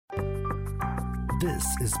This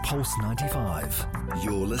is Pulse 95.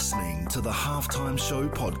 You're listening to the Halftime Show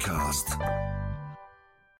podcast.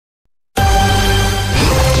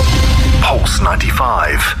 Pulse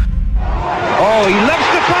 95. Oh, he loves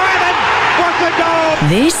to fire and what a goal!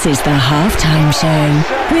 This is the Halftime Show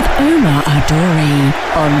with Omar Adori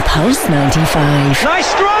on Pulse 95. Nice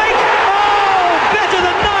strike! Oh, better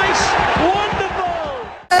than nice! Wonderful!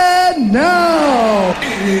 And now...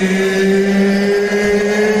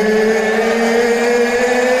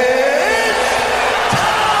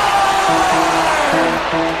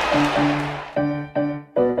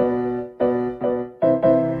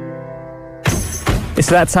 It's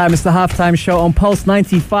that time. It's the Halftime Show on Pulse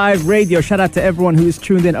 95 Radio. Shout out to everyone who is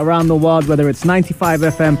tuned in around the world, whether it's 95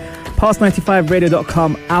 FM,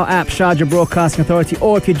 pulse95radio.com, our app, Sharjah Broadcasting Authority,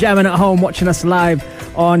 or if you're jamming at home watching us live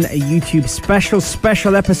on YouTube.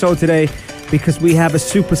 Special episode today because we have a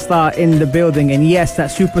superstar in the building. And yes, that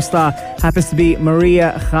superstar happens to be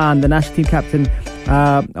Maria Khan, the national team captain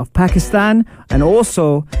of Pakistan, and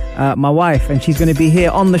also my wife, and she's going to be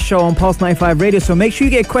here on the show on Pulse 95 Radio. So make sure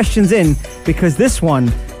you get questions in because this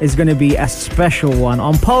one is going to be a special one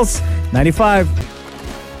on Pulse 95.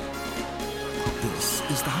 This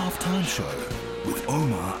is the Halftime Show with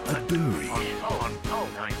Omar Aduri. On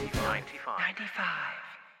Pulse 95.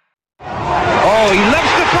 Oh, he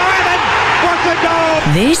loves to fire and what a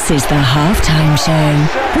goal! This is the Halftime Show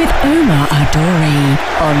with Omar Adori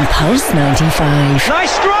on Pulse 95.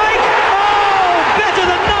 Nice strike! Oh, better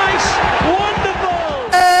than nice! Wonderful!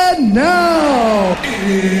 And now...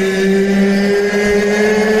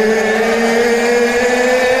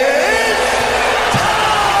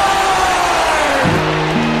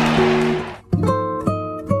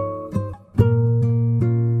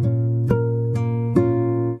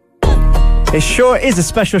 It sure is a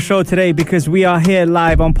special show today because we are here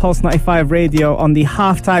live on Pulse 95 Radio on the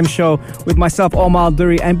Halftime Show with myself, Omar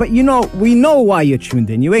Duri. But you know, we know why you're tuned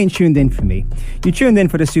in. You ain't tuned in for me. You tuned in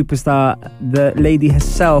for the superstar, the lady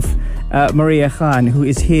herself, Maria Khan, who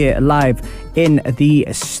is here live in the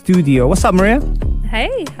studio. What's up, Maria?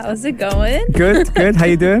 Hey, how's it going? Good. How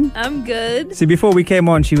you doing? I'm good. See, before we came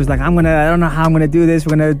on, she was like, I don't know how I'm gonna do this.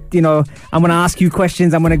 I'm gonna ask you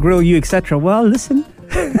questions. I'm gonna grill you, etc. Well, listen.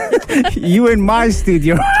 You in my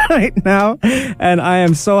studio right now, and I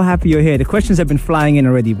am so happy you're here. The questions have been flying in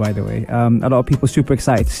already, by the way. A lot of people super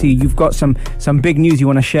excited to see you've got some big news you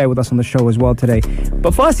want to share with us on the show as well today.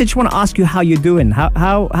 But first, I just want to ask you how you're doing.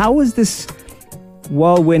 How was this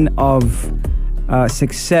whirlwind of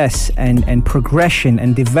success and progression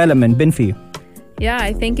and development been for you? Yeah,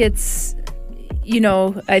 I think it's,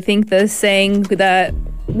 I think the saying that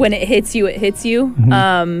when it hits you,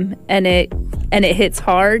 mm-hmm. and it hits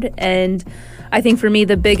hard. And I think for me,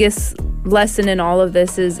 the biggest lesson in all of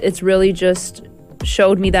this is it's really just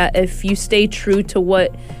showed me that if you stay true to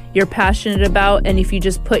what you're passionate about, and if you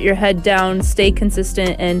just put your head down, stay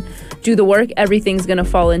consistent, and do the work, everything's going to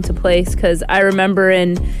fall into place. Because I remember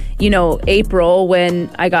in, April when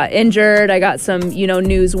I got injured, I got some,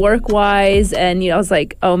 news work-wise, and, I was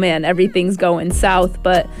like, oh man, everything's going south.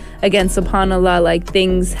 But again, subhanAllah, like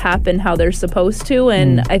things happen how they're supposed to.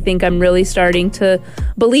 And I think I'm really starting to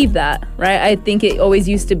believe that, right? I think it always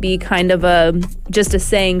used to be kind of just a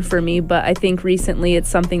saying for me, but I think recently it's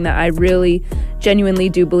something that I really genuinely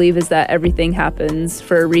do believe is that everything happens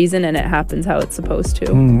for a reason and it happens how it's supposed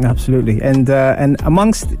to. Absolutely. And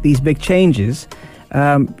amongst these big changes,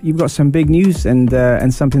 you've got some big news and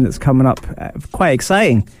something that's coming up quite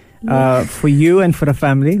exciting for you and for the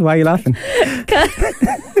family. Why are you laughing? Go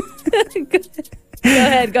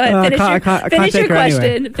ahead. Finish your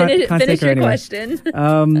question. Finish your question.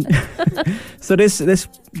 So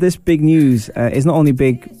this big news is not only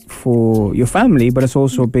big for your family, but it's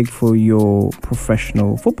also big for your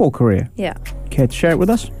professional football career. Yeah. Care to share it with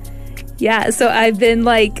us? Yeah, so I've been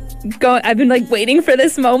waiting for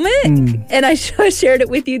this moment, and I shared it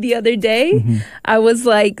with you the other day. Mm-hmm. I was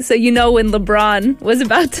like, when LeBron was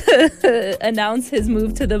about to announce his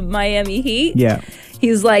move to the Miami Heat, yeah,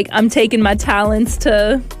 he was like, I'm taking my talents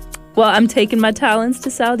to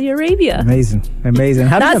Saudi Arabia. Amazing.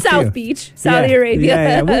 How Not South Beach, Saudi Arabia.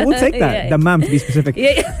 Yeah. We'll take that. The Dammam, to be specific.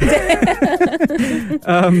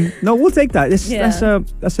 No, we'll take that.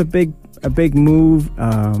 That's a big move.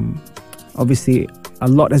 Obviously, a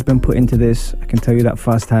lot has been put into this. I can tell you that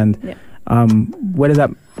firsthand. Yeah.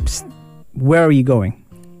 Where are you going?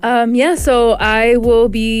 So I will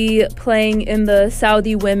be playing in the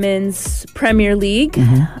Saudi Women's Premier League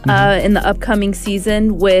in the upcoming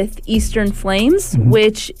season with Eastern Flames,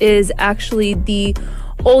 which is actually the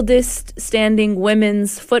oldest standing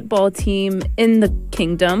women's football team in the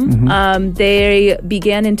kingdom. They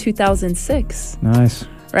began in 2006. Nice.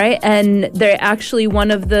 Right? And they're actually one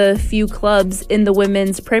of the few clubs in the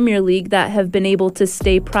Women's Premier League that have been able to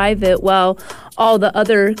stay private while all the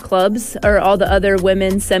other clubs or all the other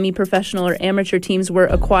women's semi-professional or amateur teams were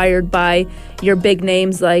acquired by your big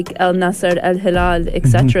names like Al Nassr, Al Hilal,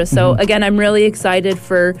 etc. So again, I'm really excited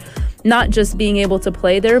for not just being able to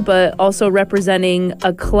play there, but also representing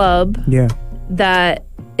a club that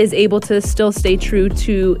is able to still stay true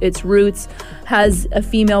to its roots, has a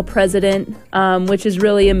female president, which is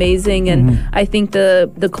really amazing. And I think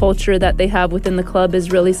the culture that they have within the club is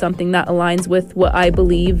really something that aligns with what I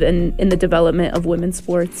believe in the development of women's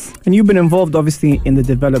sports. And you've been involved, obviously, in the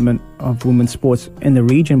development of women's sports in the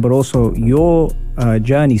region, but also your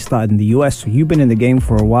journey started in the US. So you've been in the game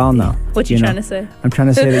for a while now. What you trying to say? I'm trying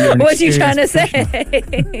to say that you're an What you trying to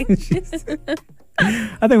experienced say?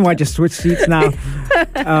 I think we might just switch seats now.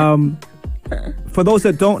 For those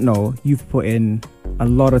that don't know, you've put in a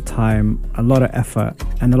lot of time, a lot of effort,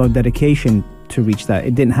 and a lot of dedication to reach that.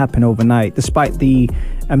 It didn't happen overnight, despite the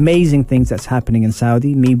amazing things that's happening in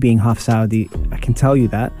Saudi. Me being half Saudi, I can tell you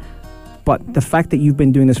that. But the fact that you've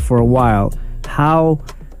been doing this for a while, how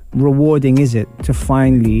rewarding is it to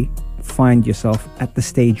finally find yourself at the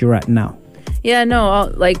stage you're at now? Yeah,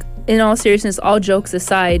 no, in all seriousness, all jokes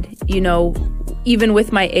aside, even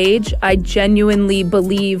with my age, I genuinely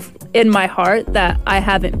believe in my heart that I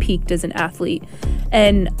haven't peaked as an athlete.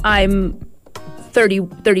 And I'm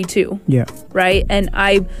 32. Yeah. Right? And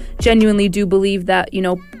I genuinely do believe that,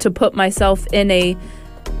 to put myself in a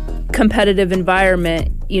competitive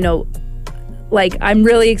environment, I'm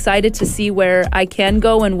really excited to see where I can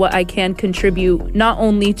go and what I can contribute, not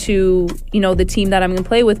only to, the team that I'm going to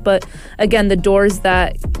play with, but again, the doors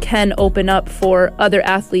that can open up for other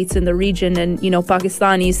athletes in the region and,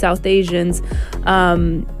 Pakistanis, South Asians,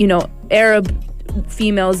 Arab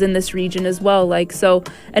females in this region as well.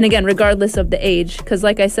 And again, regardless of the age, because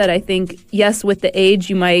like I said, I think, yes, with the age,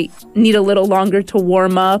 you might need a little longer to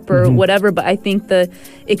warm up or whatever, but I think the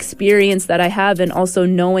experience that I have and also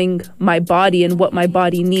knowing my body and what my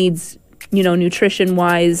body needs,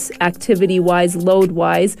 nutrition-wise, activity-wise,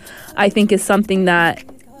 load-wise, I think is something that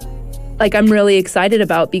I'm really excited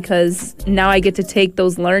about, because now I get to take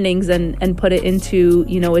those learnings and put it into,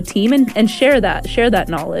 a team and share that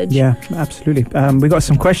knowledge. Yeah, absolutely. We got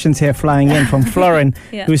some questions here flying in from Florin,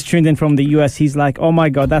 who's tuned in from the US. He's like, oh my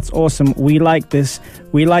God, that's awesome. We like this.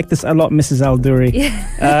 We like this a lot, Mrs. Al-Duri.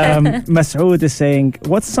 Masoud is saying,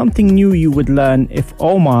 what's something new you would learn if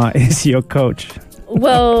Omar is your coach?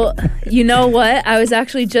 Well, you know what? I was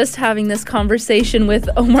actually just having this conversation with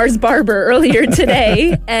Omar's barber earlier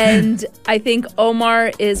today, and I think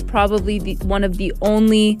Omar is probably one of the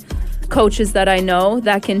only coaches that I know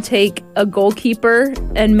that can take a goalkeeper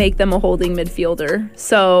and make them a holding midfielder.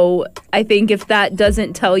 So I think if that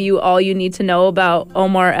doesn't tell you all you need to know about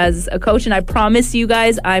Omar as a coach, and I promise you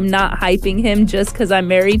guys, I'm not hyping him just because I'm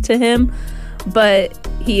married to him, but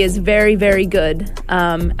he is very, very good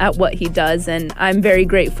at what he does, and I'm very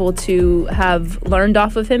grateful to have learned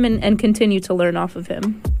off of him and continue to learn off of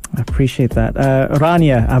him. I appreciate that.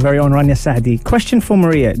 Rania, our very own Rania Sahdi. Question for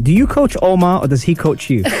Maria. Do you coach Omar or does he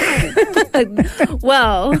coach you?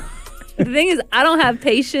 Well, the thing is, I don't have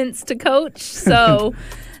patience to coach, so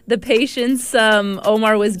the patience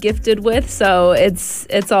Omar was gifted with, so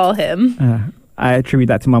it's all him. I attribute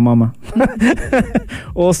that to my mama.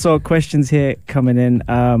 Also, questions here coming in.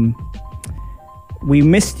 We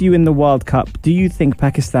missed you in the World Cup. Do you think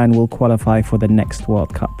Pakistan will qualify for the next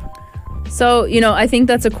World Cup? So, I think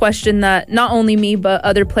that's a question that not only me, but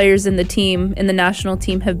other players in the team, in the national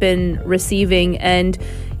team, have been receiving. And,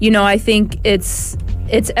 I think it's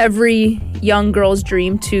every young girl's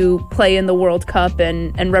dream to play in the World Cup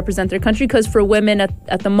and represent their country, because for women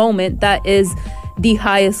at the moment, that is the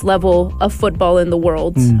highest level of football in the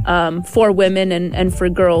world for women and for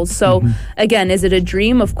girls. So again, is it a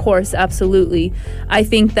dream? Of course, absolutely. I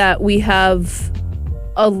think that we have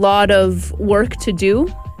a lot of work to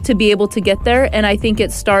do to be able to get there, and I think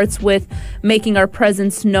it starts with making our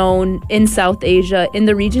presence known in South Asia, in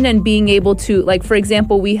the region, and being able to, for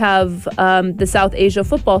example, we have the South Asia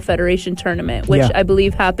Football Federation tournament, which I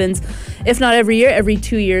believe happens, if not every year, every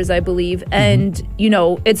 2 years, I believe. And,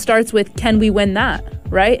 it starts with, can we win that?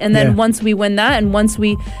 Right? And then once we win that, and once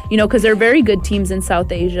we, because there are very good teams in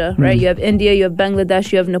South Asia, right? You have India, you have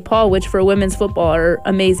Bangladesh, you have Nepal, which for women's football are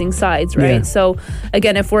amazing sides, right? So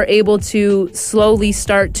again, if we're able to slowly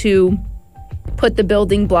start to put the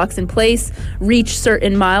building blocks in place, reach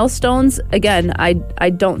certain milestones, again, I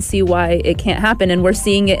don't see why it can't happen. And we're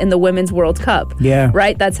seeing it in the Women's World Cup. Yeah.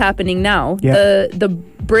 Right? That's happening now. Yeah. The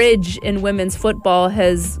bridge in women's football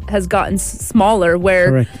has gotten smaller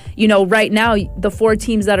where, Correct. Right now, the 4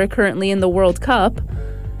 teams that are currently in the World Cup,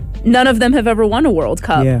 none of them have ever won a World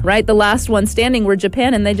Cup, right? The last one standing were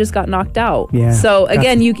Japan, and they just got knocked out. Yeah. So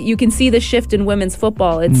again, you can see the shift in women's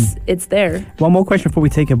football. It's there. One more question before we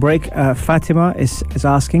take a break. Fatima is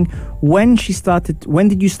asking, when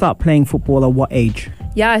did you start playing football? At what age?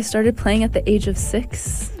 Yeah, I started playing at the age of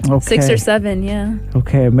 6. Okay. 6 or 7, yeah.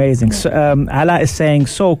 Okay, amazing. So, Ala is saying,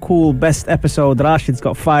 so cool, best episode. Rashid's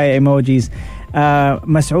got fire emojis.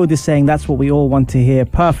 Masoud is saying, that's what we all want to hear.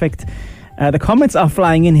 Perfect. The comments are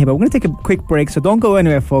flying in here, but we're going to take a quick break, so don't go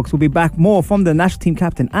anywhere, folks. We'll be back more from the national team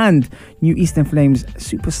captain and new Eastern Flames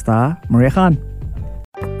superstar, Maria Khan.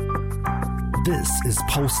 This is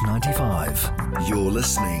Pulse 95. You're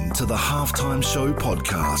listening to the Halftime Show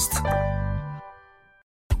podcast.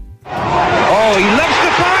 Oh, he loves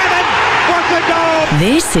the fire and what a goal!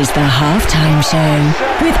 This is the Halftime Show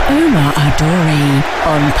with Omar Adori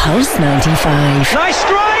on Pulse 95. Nice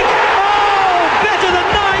strike! Oh, better than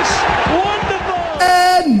nice! Wonderful!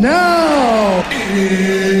 And now,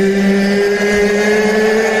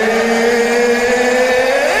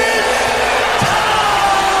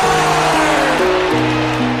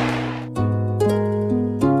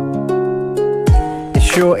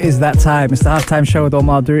 Sure is that time. It's the Halftime Show with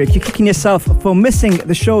Omar Duri. If you're kicking yourself for missing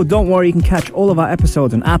the show, don't worry. You can catch all of our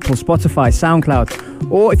episodes on Apple, Spotify,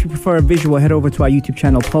 SoundCloud, or if you prefer a visual, head over to our YouTube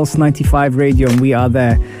channel, Pulse 95 Radio, and we are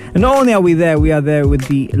there. And not only are we there with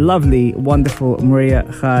the lovely, wonderful Maria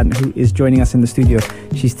Khan, who is joining us in the studio.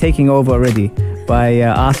 She's taking over already by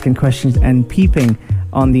asking questions and peeping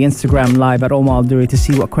on the Instagram live at Omar Duri to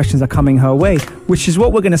see what questions are coming her way, which is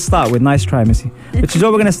what we're going to start with. Nice try, Missy. Which is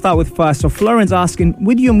what we're going to start with first. So Florence asking,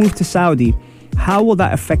 with your move to Saudi, how will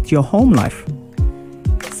that affect your home life?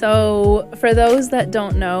 So for those that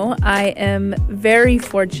don't know, I am very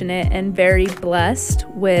fortunate and very blessed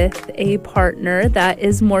with a partner that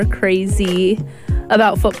is more crazy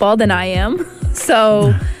about football than I am.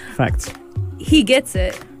 So Facts. He gets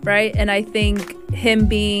it, right? And I think him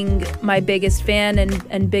being my biggest fan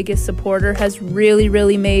and biggest supporter has really,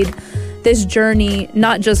 really made this journey,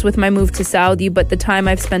 not just with my move to Saudi, but the time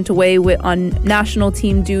I've spent away on national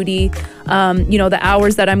team duty, the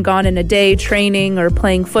hours that I'm gone in a day training or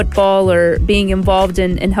playing football or being involved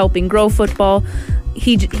in helping grow football.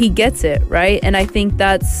 He gets it, right? And I think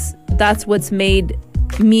that's what's made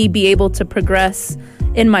me be able to progress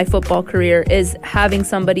in my football career, is having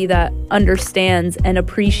somebody that understands and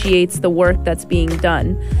appreciates the work that's being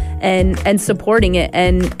done and supporting it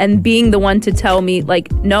and being the one to tell me,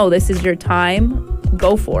 like, no, this is your time,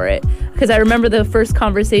 go for it. Because I remember the first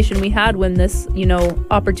conversation we had when this,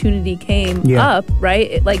 opportunity came up,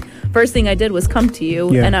 right? First thing I did was come to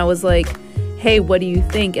you and I was like, hey, what do you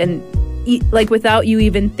think? And without you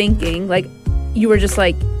even thinking, you were just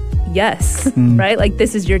like, yes, right?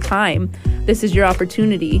 This is your time. This is your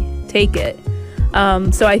opportunity. Take it.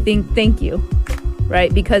 So I think, thank you,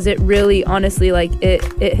 right? Because it really, honestly,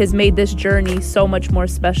 it has made this journey so much more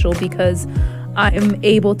special because I'm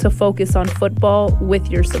able to focus on football with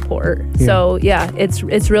your support. Yeah. So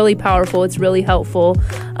it's really powerful. It's really helpful.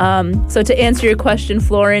 So to answer your question,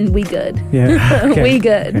 Florin, we good. Yeah, okay. We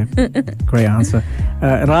good. Okay. Great answer.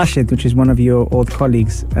 Rashid, which is one of your old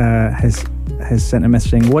colleagues, has sent a message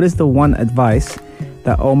saying, what is the one advice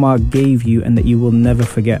that Omar gave you and that you will never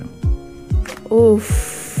forget?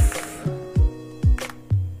 Oof.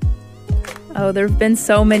 Oh, there have been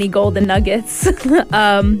so many golden nuggets.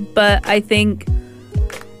 But I think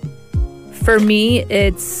for me,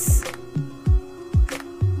 it's...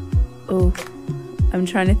 Oh, I'm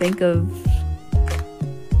trying to think of...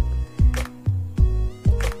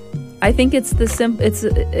 I think it's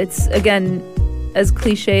it's again, as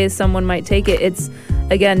cliche as someone might take it, it's,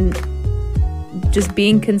 again, just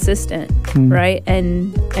being consistent, right?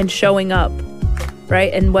 And showing up,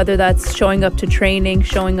 right? And whether that's showing up to training,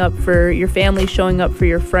 showing up for your family, showing up for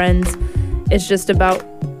your friends, it's just about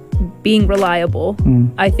being reliable.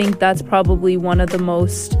 I think that's probably one of the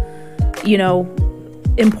most,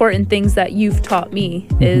 important things that you've taught me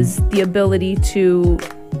is the ability to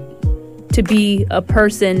be a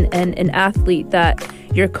person and an athlete that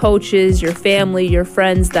your coaches, your family, your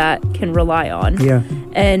friends that can rely on. Yeah.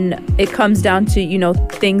 And it comes down to,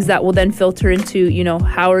 things that will then filter into,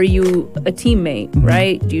 how are you a teammate,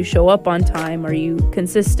 right? Do you show up on time? Are you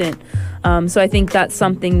consistent? So I think that's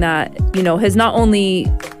something that, has not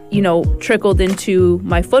only, trickled into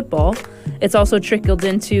my football it's also trickled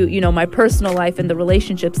into, you know, my personal life and the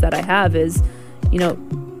relationships that I have is, you know,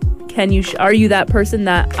 are you that person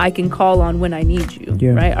that I can call on when I need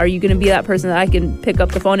you, right? Are you going to be that person that I can pick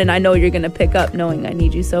up the phone and I know you're going to pick up knowing I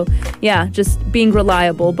need you? So, yeah, just being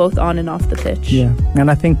reliable both on and off the pitch. Yeah, and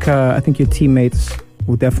I think your teammates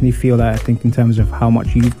will definitely feel that, I think, in terms of how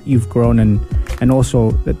much you've grown and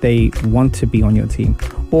also that they want to be on your team,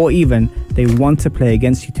 or even they want to play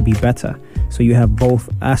against you to be better. So you have both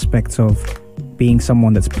aspects of being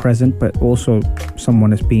someone that's present, but also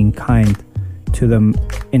someone that's being kind to them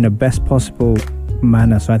in the best possible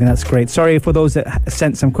manner. So I think that's great. Sorry for those that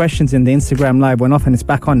sent some questions in. The Instagram live went off and it's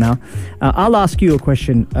back on now. I'll ask you a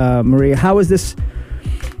question, Maria. How has this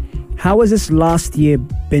last year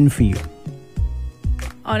been for you?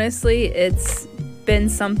 Honestly, it's been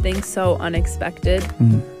something so unexpected.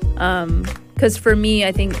 Because for me,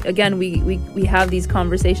 I think, again, we have these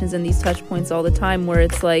conversations and these touch points all the time where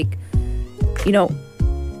it's like, you know,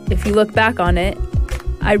 if you look back on it,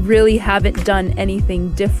 I really haven't done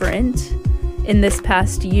anything different in this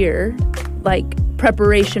past year, like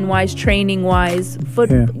preparation-wise, training-wise,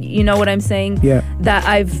 you know what I'm saying? Yeah. That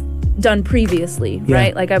I've done previously,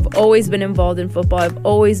 right? Like I've always been involved in football. I've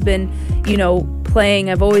always been, you know,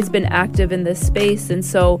 playing. I've always been active in this space. And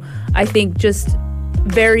so I think just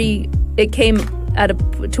it came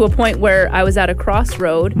to a point where I was at a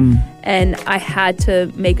crossroad and I had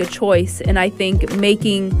to make a choice. And I think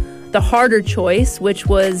making the harder choice, which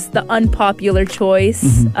was the unpopular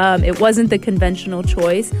choice, it wasn't the conventional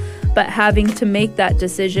choice, but having to make that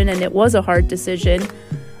decision, and it was a hard decision,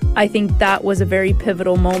 I think that was a very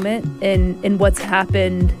pivotal moment in what's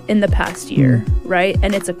happened in the past year, right?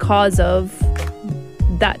 And it's a cause of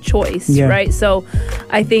that choice, right? So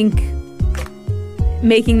I think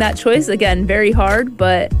making that choice, again, very hard,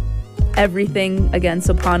 but everything, again,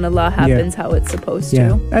 subhanAllah, happens how it's supposed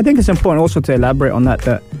to. I think it's important also to elaborate on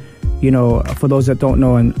that, you know, for those that don't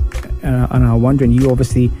know and are wondering, you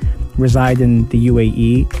obviously reside in the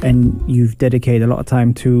UAE and you've dedicated a lot of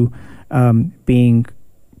time to being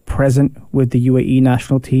present with the UAE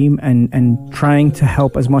national team and trying to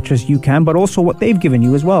help as much as you can, but also what they've given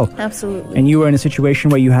you as well. Absolutely. And you were in a situation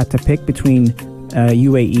where you had to pick between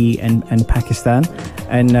UAE and Pakistan,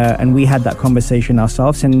 and we had that conversation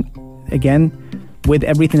ourselves. And again, with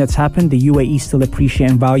everything that's happened, the UAE still appreciate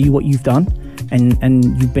and value what you've done.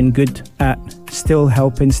 And you've been good at still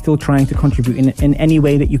helping, still trying to contribute in any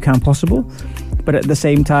way that you can possible. But at the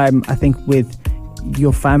same time, I think with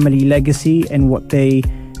your family legacy and what they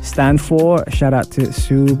stand for, shout out to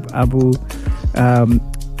Sub, Abu,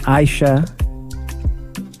 Aisha,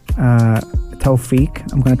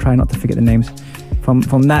 Tawfiq. I'm going to try not to forget the names.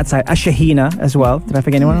 From that side, Ashahina as well. Did I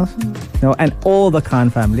forget anyone else? No, and all the Khan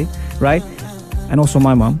family, right? And also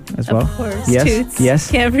my mom as well. Of course, yes, Toots.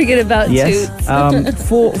 Yes. Can't forget about Toots.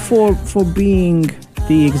 For being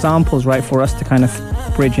the examples, right, for us to kind of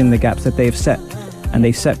bridge in the gaps that they've set, and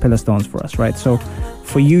they've set pillar stones for us, right? So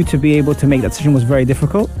for you to be able to make that decision was very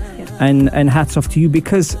difficult, and hats off to you,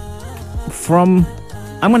 because I'm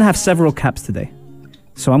going to have several caps today.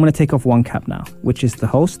 So I'm going to take off one cap now, which is the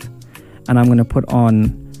host, and I'm going to put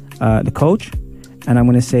on the coach, and I'm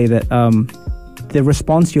going to say that the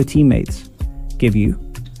response your teammates give you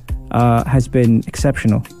has been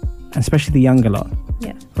exceptional, especially the younger lot,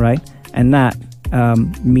 right? And that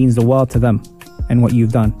means the world to them and what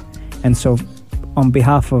you've done. And so on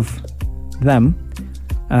behalf of them,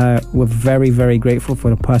 we're very, very grateful for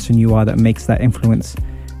the person you are that makes that influence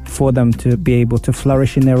for them to be able to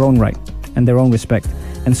flourish in their own right and their own respect.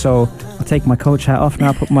 And so I'll take my coach hat off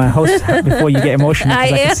now, put my host hat before you get emotional,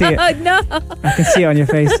 because I can see it. No. I can see it on your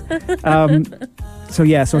face.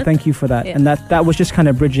 So thank you for that. And that was just kind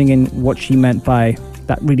of bridging in what she meant by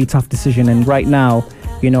that really tough decision. And right now,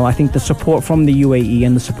 you know, I think the support from the UAE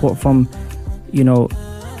and the support from, you know,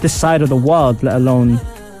 this side of the world, let alone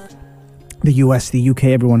the US, the UK,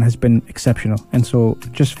 everyone has been exceptional. And so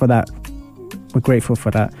just for that, we're grateful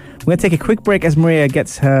for that. We're going to take a quick break as Maria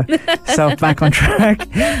gets herself back on track.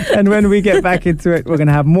 And when we get back into it, we're going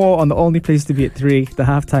to have more on the only place to be at 3, the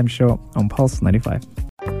halftime show on Pulse 95.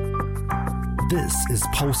 This is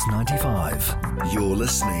Pulse 95. You're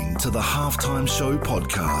listening to the Halftime Show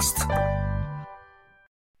podcast.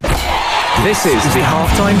 This is the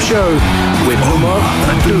Halftime Show with Omar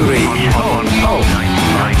Adouri on Pulse 95.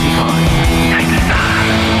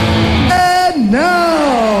 And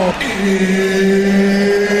now,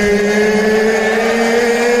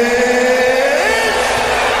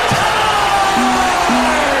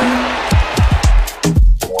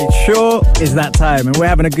 it sure is that time, and we're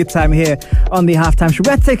having a good time here on the Halftime Show.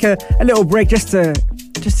 We're going to take a little break just to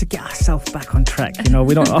just to get ourselves back on track. You know,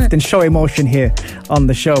 we don't often show emotion here on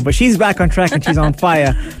the show, but she's back on track and she's on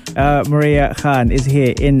fire. Maria Khan is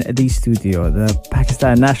here in the studio, the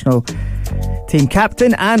Pakistan national team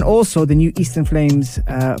captain and also the new Eastern Flames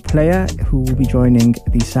player who will be joining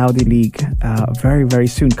the Saudi League very, very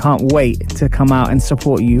soon. Can't wait to come out and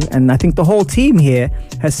support you. And I think the whole team here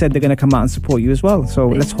has said they're going to come out and support you as well. So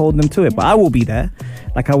let's hold them to it. But I will be there,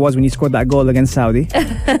 like I was when you scored that goal against Saudi.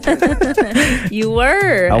 You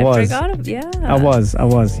were. I was. Forgot. Yeah. I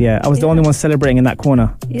was. Yeah. I was the only one celebrating in that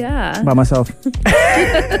corner. Yeah. By myself.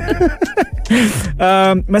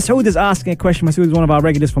 Masood is asking a question. Masood is one of our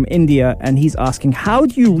regulars from India, and he's asking, how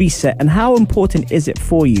do you reset and how important is it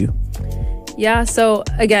for you? Yeah, so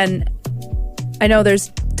again, I know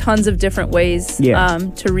there's tons of different ways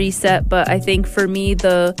to reset, but I think for me,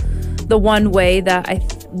 the one way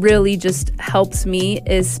that really just helps me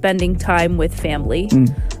is spending time with family.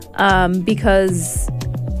 Because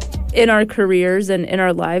in our careers and in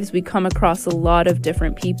our lives, we come across a lot of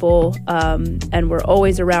different people, and we're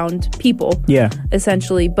always around people,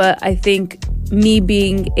 essentially. But I think me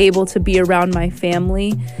being able to be around my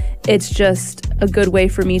family, it's just a good way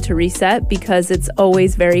for me to reset because it's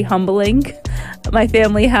always very humbling. My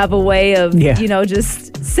family have a way of, you know,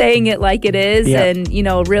 just saying it like it is and, you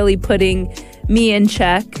know, really putting me in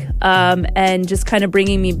check and just kind of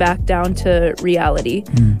bringing me back down to reality.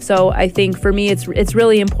 So I think for me, it's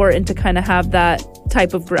really important to kind of have that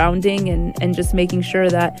type of grounding and just making sure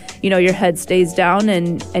that, you know, your head stays down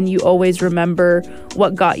and you always remember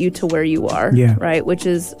what got you to where you are, right? Which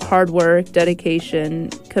is hard work, dedication,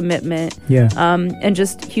 commitment, and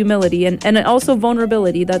just humility and also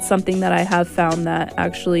vulnerability. That's something that I have found that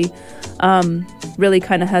actually really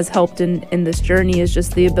kind of has helped in this journey, is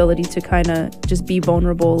just the ability to kind of just be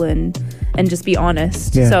vulnerable and just be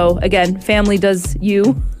honest. So again, family does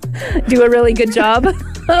do a really good job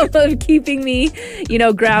of keeping me, you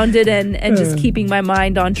know, grounded and just keeping my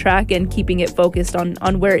mind on track and keeping it focused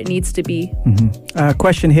on where it needs to be.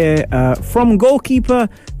 Question here, from goalkeeper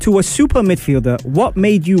to a super midfielder, what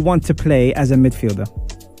made you want to play as a midfielder?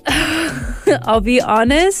 I'll be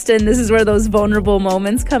honest, and this is where those vulnerable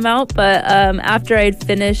moments come out, but after I'd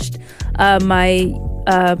finished my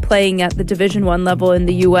playing at the Division I level in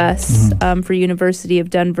the US for University of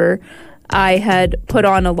Denver, I had put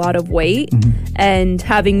on a lot of weight, and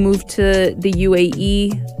having moved to the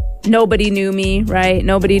UAE, nobody knew me, right?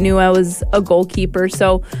 Nobody knew I was a goalkeeper.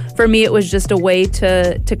 So for me, it was just a way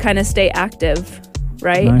to kind of stay active,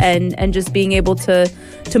 right? Nice. And just being able to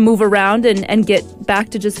move around and get back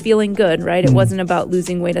to just feeling good, right? It wasn't about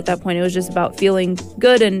losing weight at that point. It was just about feeling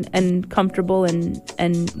good and comfortable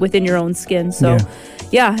and within your own skin. So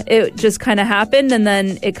yeah, it just kind of happened, and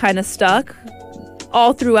then it kind of stuck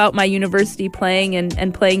all throughout my university playing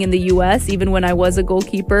and playing in the US. Even when I was a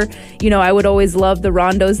goalkeeper, you know, I would always love the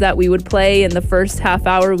rondos that we would play in the first half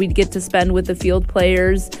hour we'd get to spend with the field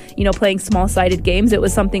players, you know, playing small-sided games. It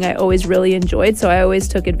was something I always really enjoyed, so I always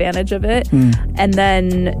took advantage of it. And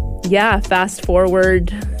then, fast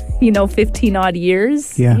forward, you know, 15 odd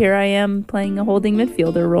years, here I am playing a holding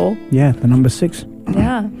midfielder role. Yeah, the number 6.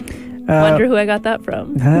 Yeah. Wonder who I got that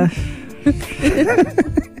from.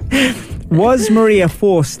 Was Maria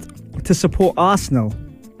forced to support Arsenal?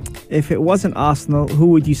 If it wasn't Arsenal, who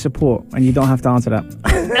would you support? And you don't have to answer that.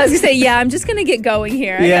 I was going to say, I'm just going to get going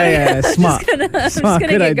here. Smart. I'm just going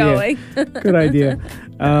to get going. Good idea.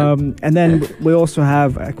 And then we also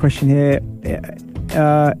have a question here.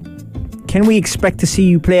 Can we expect to see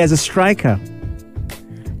you play as a striker?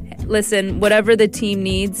 Listen, whatever the team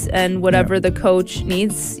needs and whatever the coach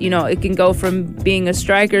needs, you know, it can go from being a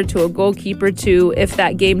striker to a goalkeeper to if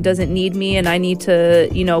that game doesn't need me and I need to,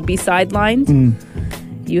 you know, be sidelined.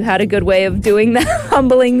 You had a good way of doing that,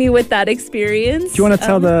 humbling me with that experience. Do you want to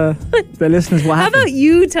tell the listeners what happened? How about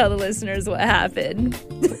you tell the listeners what happened?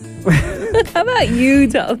 How about you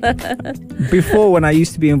tell them? Before, when I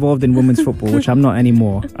used to be involved in women's football, which I'm not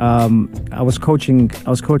anymore, I was coaching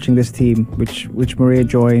this team, which Maria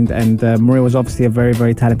joined, and Maria was obviously a very,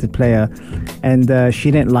 very talented player, and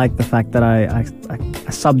she didn't like the fact that I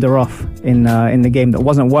subbed her off in the game that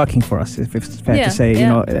wasn't working for us, if it's fair to say. You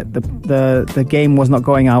know, the game was not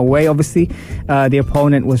going our way. Obviously, the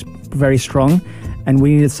opponent was very strong, and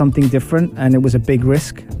we needed something different, and it was a big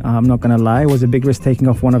risk. I'm not going to lie. It was a big risk taking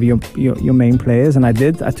off one of your main players, and I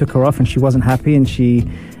did. I took her off, and she wasn't happy, and she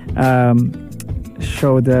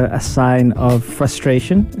showed a sign of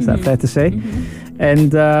frustration. Is that fair to say?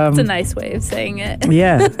 And it's a nice way of saying it.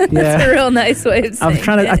 Yeah. It's a real nice way of saying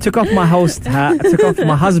it. I took off my host hat, I took off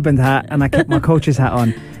my husband hat, and I kept my coach's hat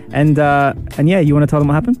on. And you want to tell them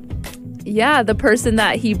what happened? yeah, the person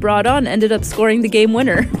that he brought on ended up scoring the game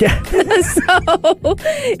winner.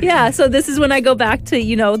 Yeah. So this is when I go back to,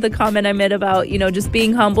 the comment I made about, just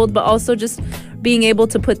being humbled, but also just being able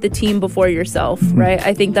to put the team before yourself, right?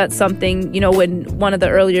 I think that's something, when one of the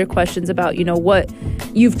earlier questions about, what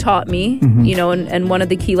you've taught me, and one of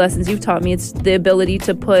the key lessons you've taught me, it's the ability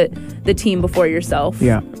to put the team before yourself.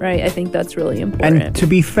 Yeah. Right? I think that's really important. And to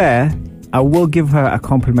be fair, I will give her a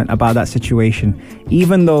compliment about that situation.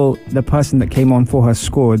 Even though the person that came on for her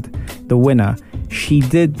scored the winner, she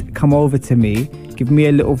did come over to me, give me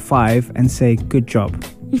a little 5 and say, good job.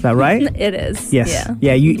 Is that right? It is. Yes.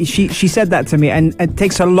 Yeah. She said that to me, and it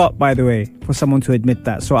takes a lot, by the way, for someone to admit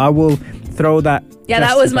that. So I will throw that. Yeah,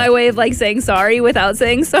 that was my way of saying sorry without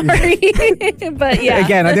saying sorry. But yeah.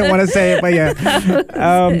 Again, I didn't want to say it, but yeah.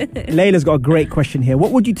 Layla's got a great question here.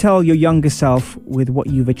 What would you tell your younger self with what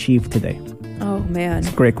you've achieved today? Oh man, it's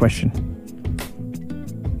a great question.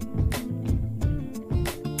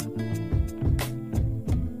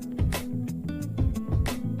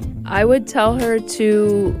 I would tell her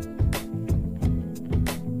to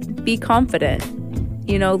be confident.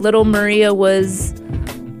 Little Maria was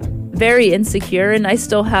very insecure, and I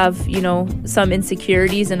still have, some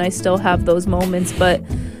insecurities, and I still have those moments. But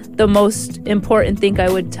the most important thing I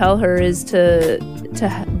would tell her is to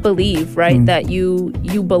believe, right, that you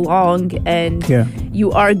belong and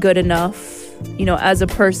you are good enough, as a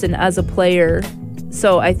person, as a player.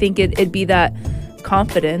 So I think it'd be that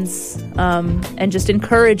confidence, and just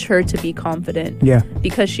encourage her to be confident. Yeah.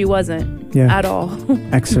 Because she wasn't at all.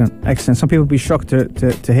 Excellent. Some people will be shocked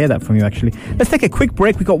to hear that from you, actually. Let's take a quick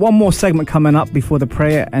break. We've got one more segment coming up before the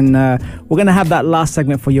prayer, and we're going to have that last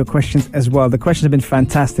segment for your questions as well. The questions have been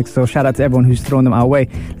fantastic, so shout out to everyone who's thrown them our way.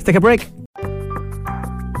 Let's take a break.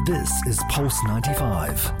 This is Pulse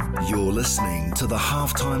 95. You're listening to the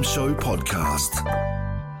Halftime Show podcast.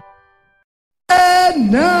 And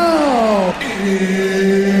now,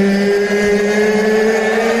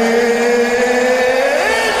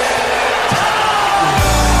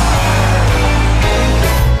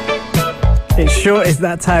 it sure is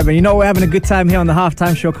that time, and we're having a good time here on the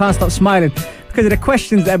Halftime Show. Can't stop smiling because of the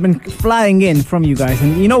questions that have been flying in from you guys.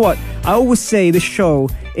 And you know what? I always say the show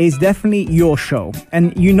is definitely your show,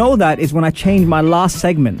 and that is when I change my last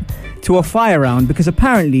segment to a fire round, because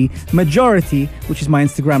apparently majority, which is my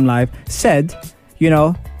Instagram live, said,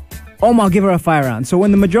 Omar, give her a fire round. So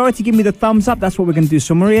when the majority give me the thumbs up, that's what we're going to do.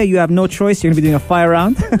 So Maria, you have no choice. You're going to be doing a fire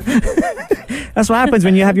round. That's what happens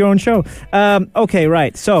when you have your own show. Okay,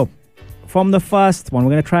 right. So from the first one,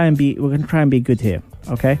 we're going to try and be good here.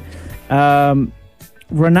 Okay.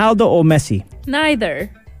 Ronaldo or Messi?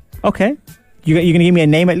 Neither. Okay. You're going to give me a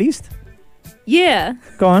name at least? Yeah.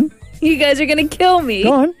 Go on. You guys are going to kill me.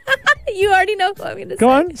 Go on. You already know who I'm going to say. Go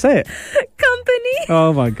on, say it. Company.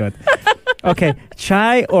 Oh my God. Okay,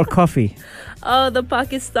 chai or coffee? Oh, the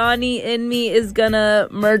Pakistani in me is going to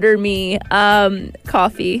murder me.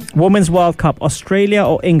 Coffee. Women's World Cup, Australia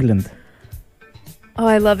or England? Oh,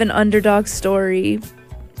 I love an underdog story.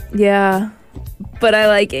 Yeah. But I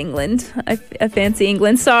like England. I fancy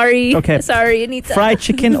England. Sorry. Okay. Sorry, Anita. Fried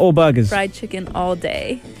chicken or burgers? Fried chicken all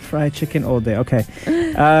day. Fried chicken all day. Okay.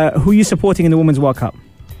 Who are you supporting in the Women's World Cup?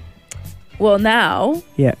 Well, now.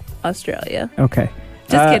 Yeah. Australia. Okay.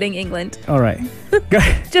 Just kidding, England. All right.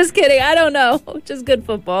 Just kidding. I don't know. Just good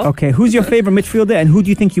football. Okay. Who's your favorite midfielder, and who do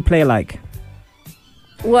you think you play like?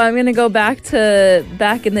 Well, I'm going to go back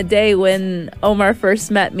in the day when Omar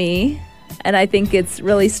first met me. And I think it's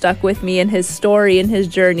really stuck with me in his story and his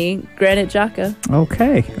journey. Granit Xhaka.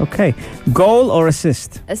 Okay. Goal or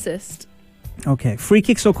assist? Assist. Okay. Free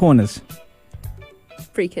kicks or corners?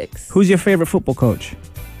 Free kicks. Who's your favorite football coach?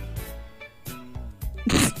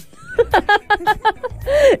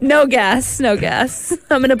 No gas. I'm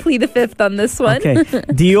going to plead the fifth on this one. Okay.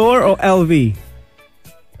 Dior or LV?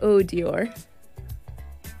 Oh, Dior.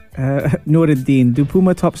 Nuruddin, do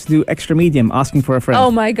Puma tops do extra medium? Asking for a friend.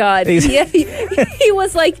 Oh my God. Yeah, he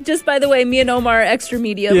was like, just by the way, me and Omar are extra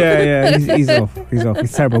medium. Yeah, he's off.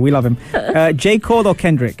 He's terrible. We love him. J. Cole or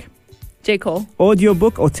Kendrick? J. Cole.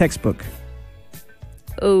 Audiobook or textbook?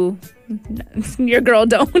 Oh, your girl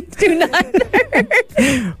don't do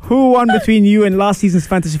neither. Who won between you and last season's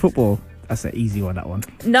fantasy football? That's an easy one, that one.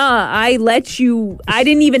 Nah, I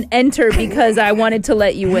didn't even enter because I wanted to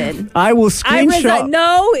let you win. I will screenshot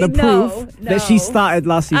the proof no. that she started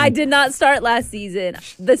last season. I did not start last season.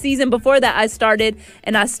 The season before that, I started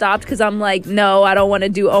and I stopped because I'm like, no, I don't want to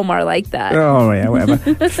do Omar like that. Oh, yeah,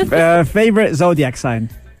 whatever. Favorite zodiac sign?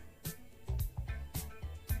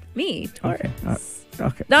 Me, Taurus.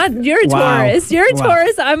 Okay. Not you're a Wow. Taurus. You're a Wow.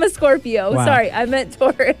 Taurus. I'm a Scorpio. Wow. Sorry, I meant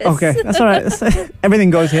Taurus. Okay, that's all right. Everything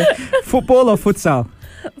goes here. Football or futsal?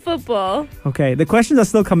 Football. Okay, the questions are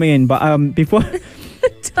still coming in, but before.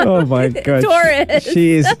 Oh my God, Taurus.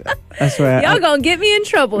 She is. I swear. Y'all gonna get me in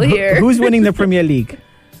trouble here. Who's winning the Premier League?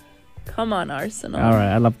 Come on, Arsenal. All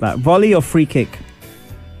right, I love that. Volley or free kick?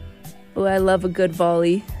 Oh, I love a good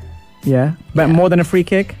volley. Yeah, but more than a free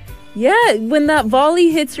kick. Yeah, when that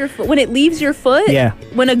volley hits your foot, when it leaves your foot. Yeah.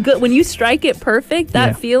 When you strike it perfect, that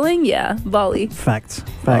Yeah. feeling, yeah, volley. Facts.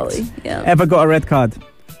 Volley, yeah. Ever got a red card?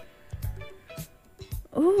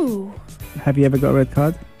 Ooh, Have you ever got a red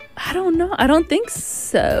card? I don't know. I don't think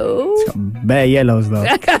so. Bare yellows though.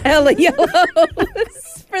 I got hella yellows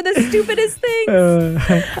for the stupidest things.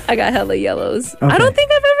 I got hella yellows. Okay. I don't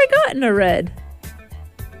think I've ever gotten a red.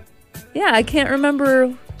 Yeah, I can't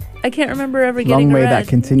remember ever getting Long a may red. that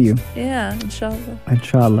continue. Yeah, inshallah.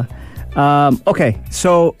 Inshallah. Okay,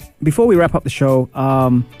 so before we wrap up the show,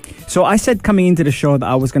 so I said coming into the show that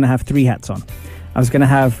I was going to have 3 hats on. I was going to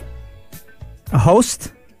have a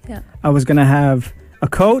host, Yeah. I was going to have a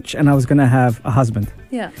coach, and I was going to have a husband.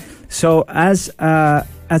 Yeah. So as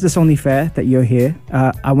it's only fair that you're here,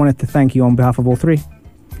 I wanted to thank you on behalf of all 3.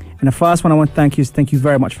 And the first one I want to thank you is thank you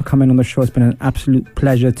very much for coming on the show. It's been an absolute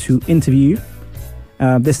pleasure to interview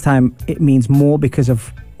you. This time it means more because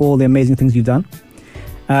of all the amazing things you've done.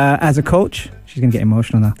 As a coach, she's going to get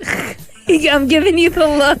emotional now. I'm giving you the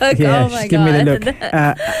look. Yeah, Oh my she's giving me the God. look.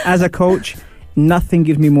 As a coach, nothing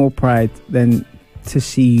gives me more pride than to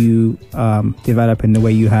see you develop in the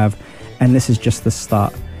way you have. And this is just the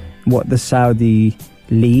start. What the Saudi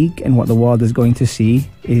League and what the world is going to see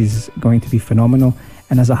is going to be phenomenal.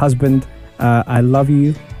 And as a husband, I love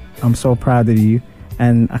you. I'm so proud of you.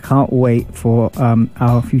 And I can't wait for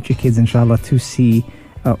our future kids, inshallah, to see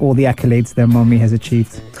all the accolades their mommy has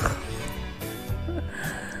achieved.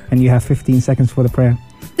 And you have 15 seconds for the prayer.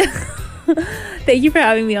 Thank you for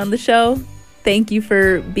having me on the show. Thank you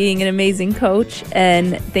for being an amazing coach.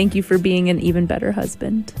 And thank you for being an even better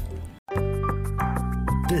husband.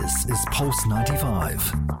 This is Pulse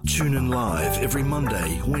 95. Tune in live every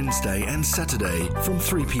Monday, Wednesday and Saturday from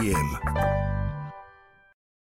 3 p.m.